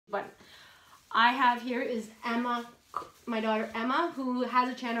But I have here is Emma, my daughter Emma, who has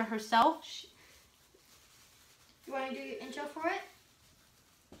a channel herself. You want to do your intro for it?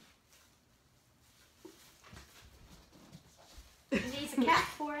 She needs a cat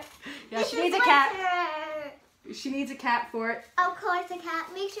for it. Yeah, she needs a cat. She needs a cat for it. Of course, a cat.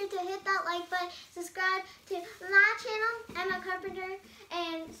 Make sure to hit that like button, subscribe to my channel, Emma Carpenter,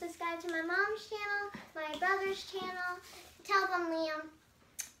 and subscribe to my mom's channel, my brother's channel. Tell them, Liam.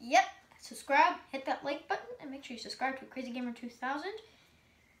 Yep. Subscribe, hit that like button, and make sure you subscribe to Crazy Gamer 2000,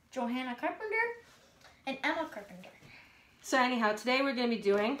 Johanna Carpenter, and Emma Carpenter. So anyhow, today we're gonna be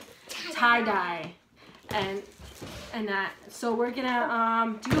doing tie-dye and that. So we're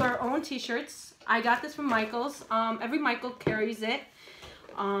gonna do our own t-shirts. I got this from Michael's. Every Michael carries it.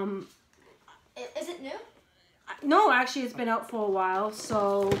 Is it new? No, actually it's been out for a while.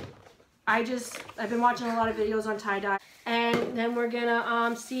 So I've been watching a lot of videos on tie-dye. And then we're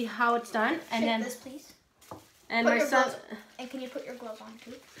gonna see how it's done. And then this, please. And put my your son. gloves, and can you put your gloves on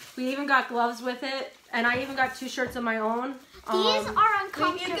too? We even got gloves with it, and I even got 2 shirts of my own. These are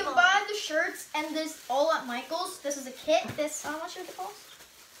uncomfortable. You can buy the shirts and this all at Michael's. This is a kit. This how much does it cost?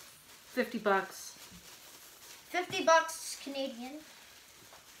 $50. $50 Canadian.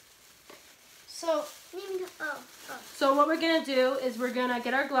 So So what we're gonna do is we're gonna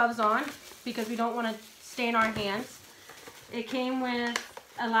get our gloves on because we don't want to stain our hands. It came with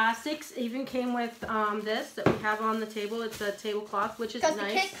elastics. It even came with this that we have on the table. It's a tablecloth, which is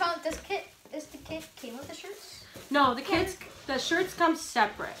nice. Does the kit came with the shirts? No, the shirts come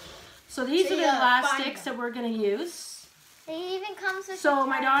separate. So these are the elastics that we're gonna use. It even comes with. So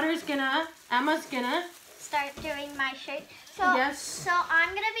my daughter's Emma's gonna start doing my shirt. So yes. So I'm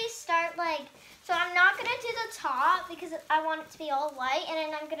gonna So I'm not gonna do the top because I want it to be all white, and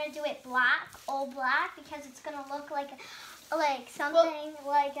then I'm gonna do it black, all black, because it's gonna look like something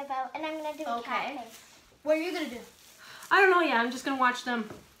and I'm gonna do a cat face. What are you gonna do? I don't know yet. I'm just gonna watch them.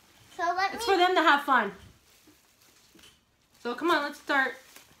 So it's for them to have fun. So come on, let's start.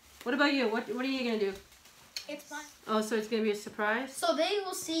 What about you? What are you gonna do? It's fine. Oh, so it's gonna be a surprise? So they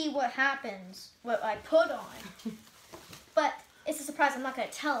will see what happens, what I put on. But it's a surprise. I'm not gonna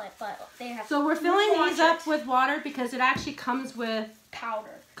tell it, but they have. So we're filling these up with water because it actually comes with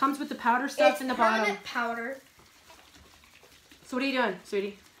powder. Comes with the powder stuff in the bottom. Permanent powder. So what are you doing,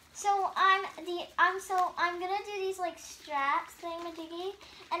 sweetie? So I'm gonna do these like straps thingamajiggy,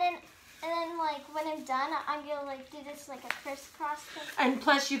 and then when I'm done, I'm gonna do this like a crisscross thing. And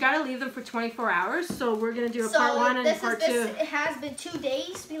plus you gotta leave them for 24 hours. So we're gonna do a part 1 and part 2. It has been 2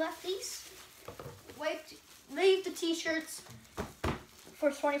 days we left these. Leave the t-shirts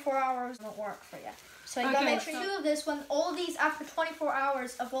for 24 hours. It won't work for you. So you gotta make sure you do this when all of these after 24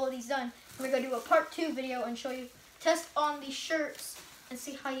 hours of all of these done. We're gonna do a part 2 video and show you test on these shirts and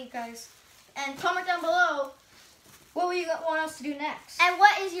see how you guys, and comment down below what you want us to do next. And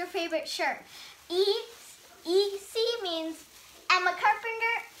what is your favorite shirt? EC means Emma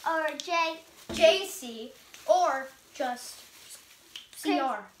Carpenter, or JC, or just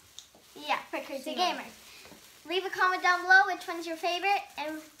CR. Yeah, for Crazy Gamer. Leave a comment down below which one's your favorite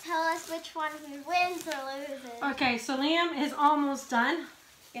and tell us which one wins or loses. Okay, so Liam is almost done.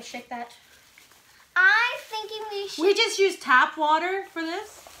 Yeah, shake that. I'm thinking we should. We just use tap water for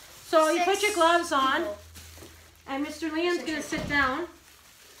this. So you put your gloves on, and Mr. Liam's gonna sit down.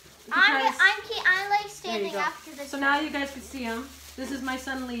 I like standing after this. So now you guys can see him. This is my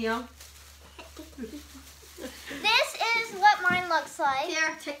son Leo. This is what mine looks like.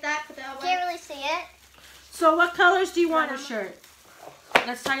 Here, take that. Put that away. Can't really see it. So what colors do you want your shirt?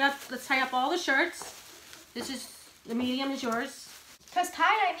 Let's tie up all the shirts. This is the medium is yours. Because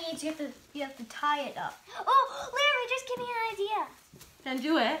tie-dye means you have to tie it up. Oh, Larry, just give me an idea. Then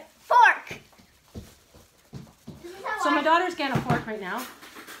do it. Fork. So my daughter's getting a fork right now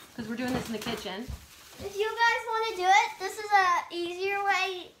because we're doing this in the kitchen. If you guys want to do it, this is a easier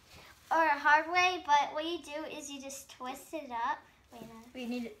way or a hard way. But what you do is you just twist it up. Wait a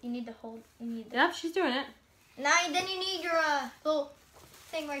minute. You need to hold. Yep, she's doing it. Now then you need your little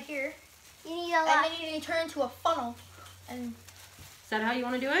thing right here. You need a lot. And then you need to turn it into a funnel and. Is that how you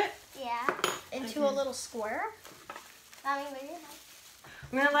want to do it? Yeah. Into a little square. Mommy, where you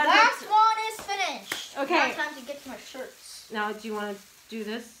I'm gonna let Last one is finished. Okay. Now it's time to get to my shirts. Now, do you want to do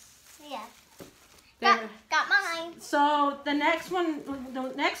this? Yeah. There. Got mine. So the next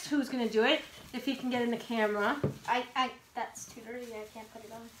who's gonna do it? If he can get in the camera. That's too dirty. I can't put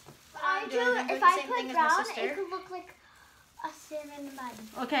it on. If I put brown, it could look like a cinnamon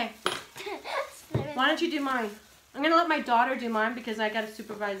bun. Okay. Why don't you do mine? I'm gonna let my daughter do mine because I gotta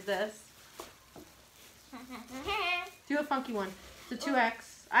supervise this. Do a funky one. The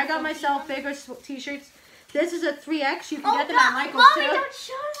 2X. I got myself bigger t-shirts. This is a 3X. You can get them God, at Michael's Mommy, too. don't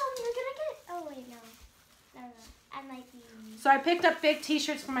show them. You're gonna get. Oh wait, no. No. I might be. So I picked up big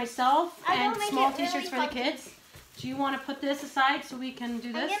t-shirts for myself and make small it really t-shirts for funky. the kids. Do you want to put this aside so we can do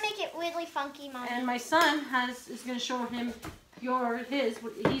I'm this? gonna make it really funky, Mommy. And my son is going to show him what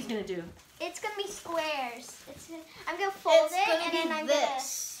he's going to do. It's gonna be squares. I'm gonna fold It's it gonna and be then I'm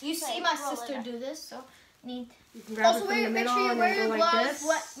this. You see my roll it sister up. do this, so need. You can grab Also, it from the make middle sure you and wear then your go like gloves.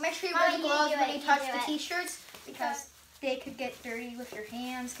 this. Make sure you Mommy, wear the you gloves do when it, you you touch do the it. t-shirts because they could get dirty with your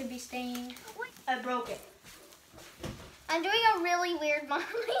hands. Could be stained. I broke it. I'm doing a really weird Mommy.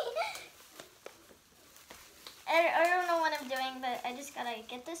 I don't know what I'm doing, but I just gotta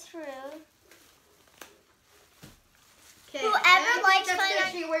get this through. Okay. Whoever likes Make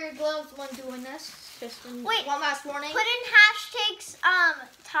fun- sure you wear your gloves when doing this. Just Wait. one last warning. Put in hashtags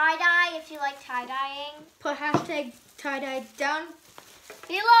tie-dye if you like tie-dyeing. Put hashtag tie-dye down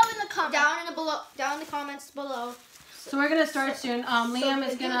Below in the comments. down in the comments below. So we're going to start soon. Liam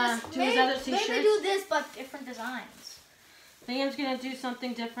is going to do his other t-shirts. Maybe do this, but different designs. Liam's going to do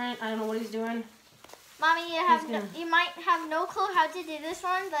something different. I don't know what he's doing. Mommy, gonna- you might have no clue how to do this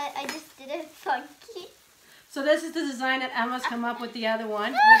one, but I just did it funky. So this is the design that Emma's come up with the other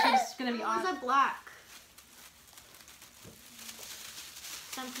one, which is going to be Why is awesome. that black?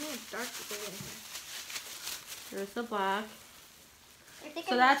 Something dark to go in here. There's the black. I think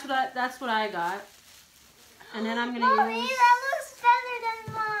So that's what I got. And then I'm going to Mommy, use... that looks better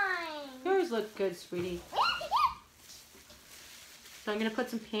than mine. Yours look good, sweetie. So I'm going to put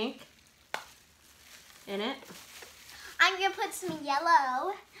some pink in it. I'm gonna put some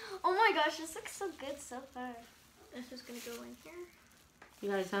yellow. Oh my gosh, this looks so good so far. This is gonna go in here. You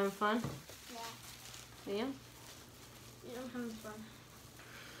guys having fun? Yeah. Liam? Yeah, I'm having fun.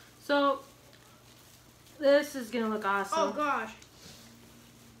 So this is going to look awesome. Oh gosh.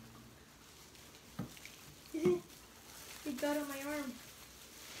 It got on my arm.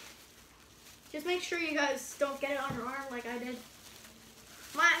 Just make sure you guys don't get it on your arm like I did.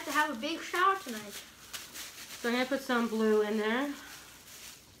 Might have to have a big shower tonight. So I'm going to put some blue in there.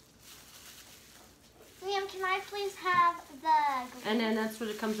 Liam, can I please have the green? And then that's what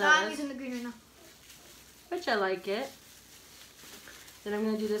it comes No, out I'm as. using the green right now. Which I like it. Then I'm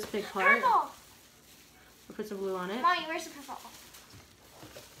going to do this big part. Purple. I'll put some blue on it. Mommy, where's the purple?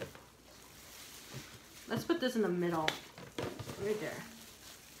 Let's put this in the middle. Right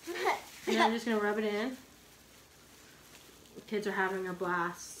there. And then I'm just going to rub it in. The kids are having a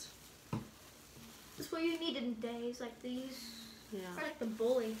blast. That's what you need in days like these. Yeah. You're like the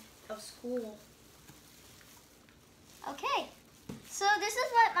bully of school. Okay, so this is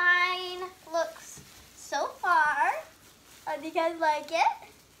what mine looks so far. Do you guys like it?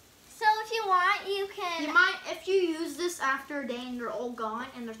 So if you want, you can... You might, if you use this after a day and you're all gone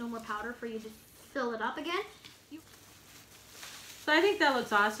and there's no more powder for you to fill it up again. So I think that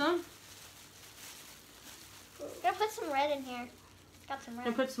looks awesome. I'm gonna put some red in here. Got some I'm red.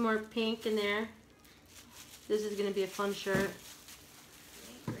 going to put some more pink in there. This is going to be a fun shirt.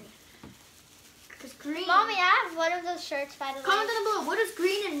 Because green. Mommy, I have one of those shirts, by the way. Comment down below. What does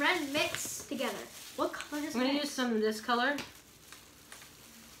green and red mix together? What color does I'm going to mix? use some of this color.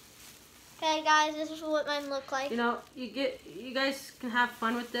 Okay, guys, this is what mine look like. You know, you guys can have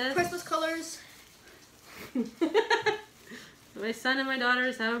fun with this. Christmas colors. My son and my daughter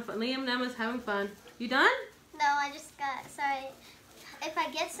is having fun. Liam and Emma's having fun. You done? No, I just got, sorry. If I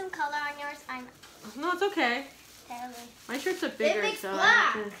get some color on yours, I'm No, it's okay. terribly. My shirts are bigger, It makes so I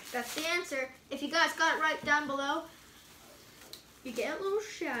black. have to... That's the answer. If you guys got it right down below, you get a little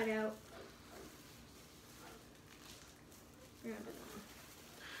shout out.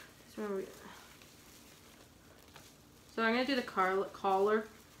 So I'm going to do the collar,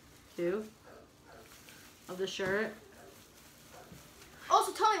 too, of the shirt.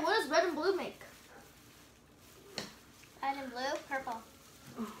 Also, tell me, what does red and blue make? Red and blue, purple.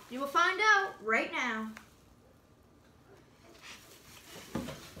 You will find out right now.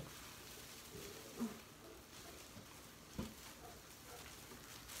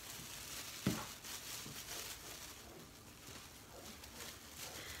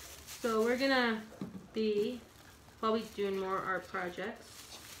 So we're going to be probably doing more art projects.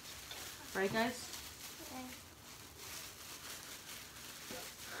 Right, guys? Okay.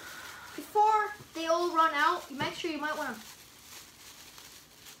 Before they all run out, you make sure you might want to.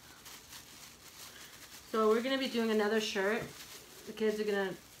 So we're going to be doing another shirt. The kids are going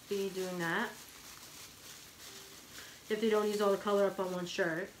to be doing that. If they don't use all the color up on one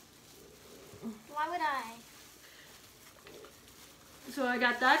shirt. Why would I? So I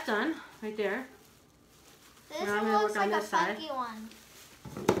got that done right there. This Now I'm one gonna looks work on like a this side. funky one.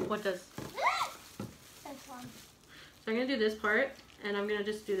 What does? This one. So I'm gonna do this part, and I'm gonna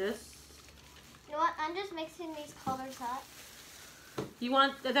just do this. You know what? I'm just mixing these colors up. You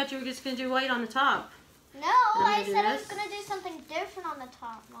want? I thought you were just gonna do white on the top. No, I do said I was this. gonna do something different on the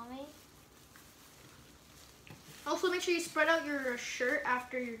top, Mommy. Also, make sure you spread out your shirt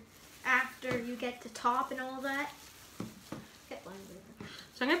after you get the top and all that. Get lime green.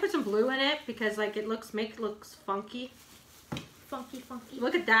 So I'm gonna put some blue in it because like it looks funky. Funky.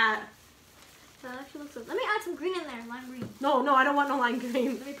 Look at that. That actually looks good. Let me add some green in there, lime green. No, I don't want no lime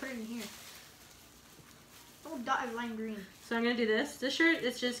green. Let me put it in here. Oh, dot of lime green. So I'm gonna do this. This shirt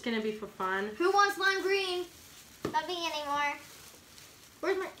is just gonna be for fun. Who wants lime green? Not me anymore.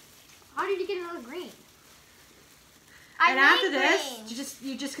 Where's my? How did you get another green? I And after need this,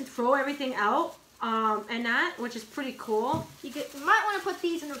 green. you just can throw everything out, and that, which is pretty cool. You might want to put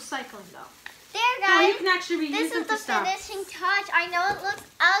these in recycling though. There, So guys. you can actually reuse This them is for the stuff. finishing touch. I know it looks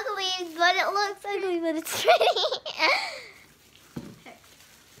ugly, but it's pretty.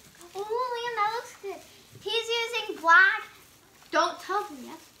 Oh, Liam, that looks good. He's using black. Don't tell them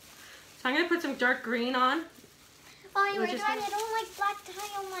yet. So I'm gonna put some dark green on. Oh, you were Which doing. is I don't like black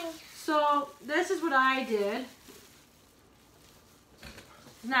dye on my. So this is what I did.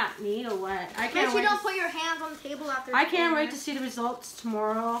 Not neat or what? I Make can't sure wait. you don't put your hands on the table after. I can't wait to see the results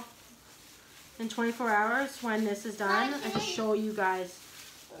tomorrow. In 24 hours, when this is done, I can show you guys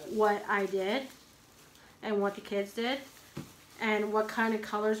what I did and what the kids did and what kind of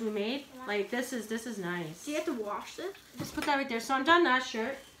colors we made. Like this is nice. Do you have to wash this? Just put that right there. So I'm done that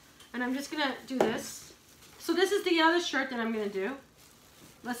shirt, and I'm just gonna do this. So this is the other shirt that I'm gonna do.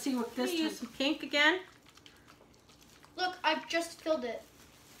 Let's see what this. Use some pink again. Look, I just filled it.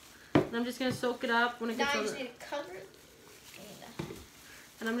 And I'm just gonna soak it up when it Now gets I over. just need to cover it.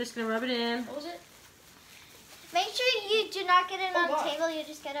 And I'm just gonna rub it in. What was it? Make sure you do not get it on God. the table. You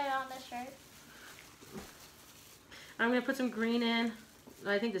just get it on the shirt. I'm gonna put some green in.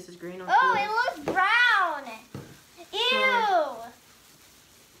 I think this is green. Oh, it looks brown. Ew.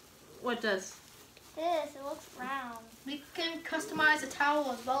 What does? This, it looks brown. We can customize a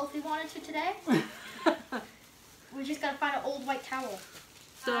towel as well if we wanted to today. We just gotta find an old white towel.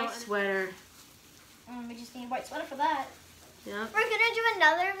 So sweater. We just need a white sweater for that. Yeah. We're gonna do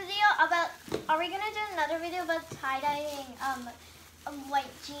another video about. Are we gonna do another video about tie-dyeing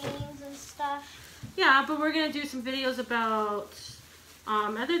white jeans and stuff? Yeah, but we're gonna do some videos about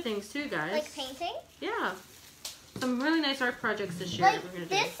other things too, guys. Like painting? Yeah. Some really nice art projects this year Like that we're gonna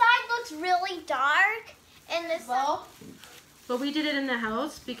do. this side looks really dark, and this side. Well, But we did it in the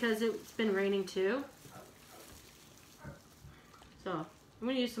house because it's been raining too. So I'm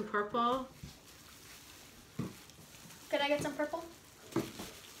gonna use some purple. can I get some purple?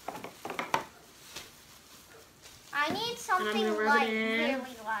 I need something gonna rub light, it in.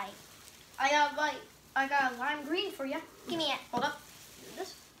 really light. I got a lime green for you. Give me it. Hold up. Do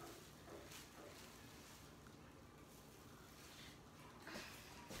this.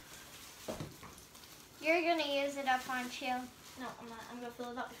 You're gonna use it up, aren't you? No, I'm not. I'm gonna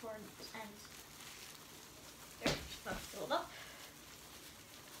fill it up before it ends. There, just gotta fill it up.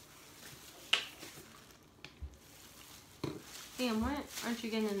 Damn, why aren't you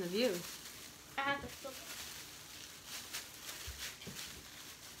getting in the view? I have to fill it.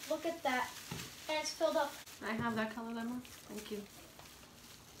 Look at that. And it's filled up. I have that color lemon. Thank you.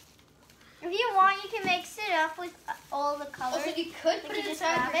 If you want, you can mix it up with all the colors. Also, you could put We it can just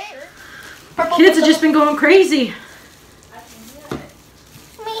inside grab your it. shirt. Purple Kids have just been going crazy. I can do it.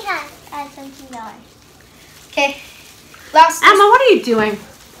 We have add some $2. Okay. Last. Emma, what are you doing?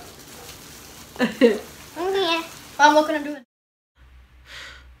 Yeah. Look what I'm doing.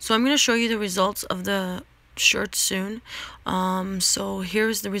 So I'm going to show you the results of the shirts soon. So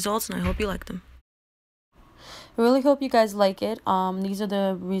here's the results, and I hope you like them. I really hope you guys like it. These are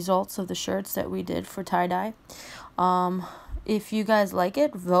the results of the shirts that we did for tie-dye. If you guys like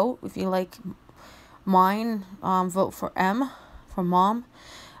it, vote. If you like mine, vote for M, for mom.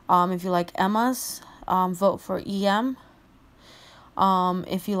 If you like Emma's, vote for EM.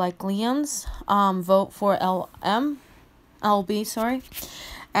 If you like Liam's, vote for LB, sorry.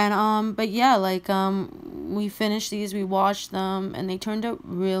 And but yeah, like we finished these, we washed them, and they turned out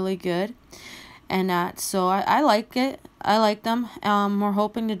really good. And so I like it. I like them. We're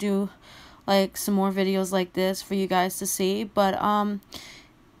hoping to do like some more videos like this for you guys to see. But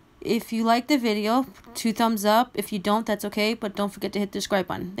if you like the video, 2 thumbs up. If you don't, that's okay. But don't forget to hit the subscribe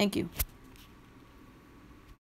button. Thank you.